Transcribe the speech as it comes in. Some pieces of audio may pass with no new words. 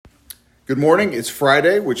Good morning. It's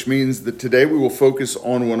Friday, which means that today we will focus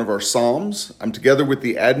on one of our Psalms. I'm together with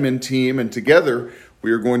the admin team, and together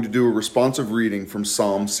we are going to do a responsive reading from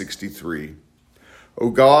Psalm 63.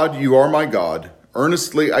 O God, you are my God.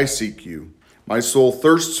 Earnestly I seek you. My soul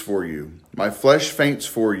thirsts for you. My flesh faints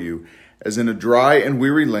for you, as in a dry and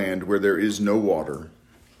weary land where there is no water.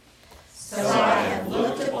 So I have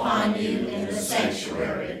looked upon you in the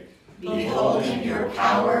sanctuary, beholding your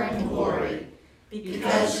power and glory.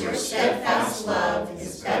 Because your steadfast love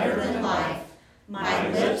is better than life, my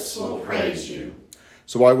lips will praise you.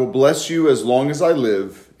 So I will bless you as long as I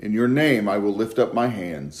live. In your name I will lift up my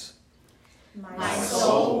hands. My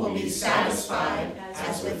soul will be satisfied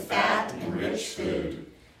as with fat and rich food,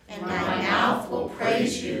 and my mouth will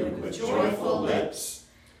praise you with joyful lips.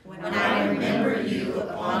 When I remember you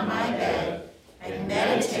upon my bed and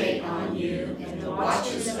meditate on you in the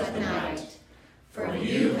watches of the night, for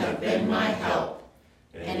you have been my help.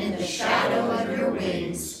 And in the shadow of your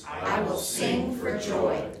wings, I will sing for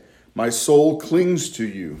joy. My soul clings to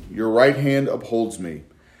you. Your right hand upholds me.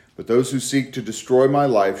 But those who seek to destroy my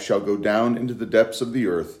life shall go down into the depths of the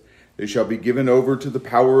earth. They shall be given over to the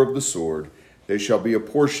power of the sword. They shall be a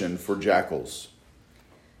portion for jackals.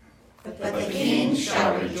 But the king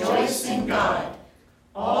shall rejoice in God.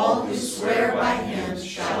 All who swear by him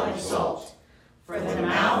shall exult. For the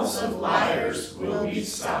mouths of liars will be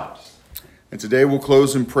stopped. And today we'll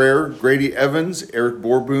close in prayer. Grady Evans, Eric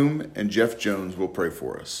Borboom, and Jeff Jones will pray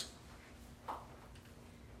for us.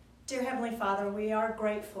 Dear Heavenly Father, we are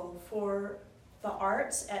grateful for the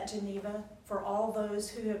arts at Geneva, for all those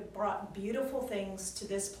who have brought beautiful things to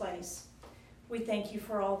this place. We thank you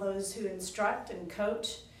for all those who instruct and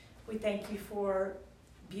coach. We thank you for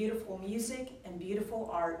beautiful music and beautiful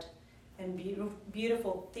art and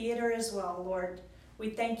beautiful theater as well, Lord. We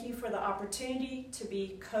thank you for the opportunity to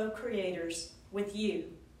be co-creators with you.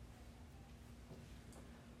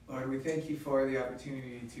 Lord, we thank you for the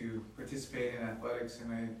opportunity to participate in athletics,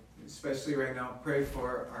 and I especially right now pray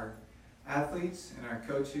for our athletes and our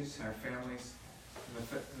coaches, our families,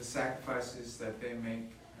 and the sacrifices that they make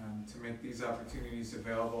to make these opportunities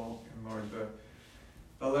available. And Lord,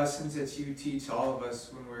 the lessons that you teach all of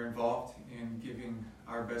us when we're involved in giving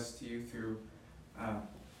our best to you through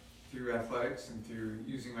athletics and through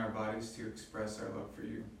using our bodies to express our love for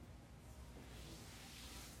you.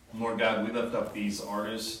 Lord God, we lift up these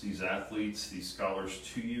artists, these athletes, these scholars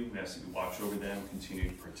to you. We ask that you watch over them, continue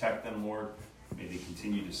to protect them, Lord. May they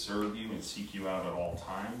continue to serve you and seek you out at all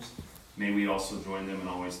times. May we also join them in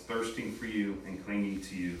always thirsting for you and clinging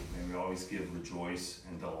to you. May we always give rejoice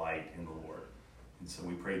and delight in the Lord. And so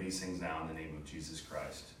we pray these things now in the name of Jesus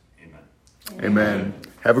Christ. Amen. Amen.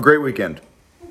 Have a great weekend.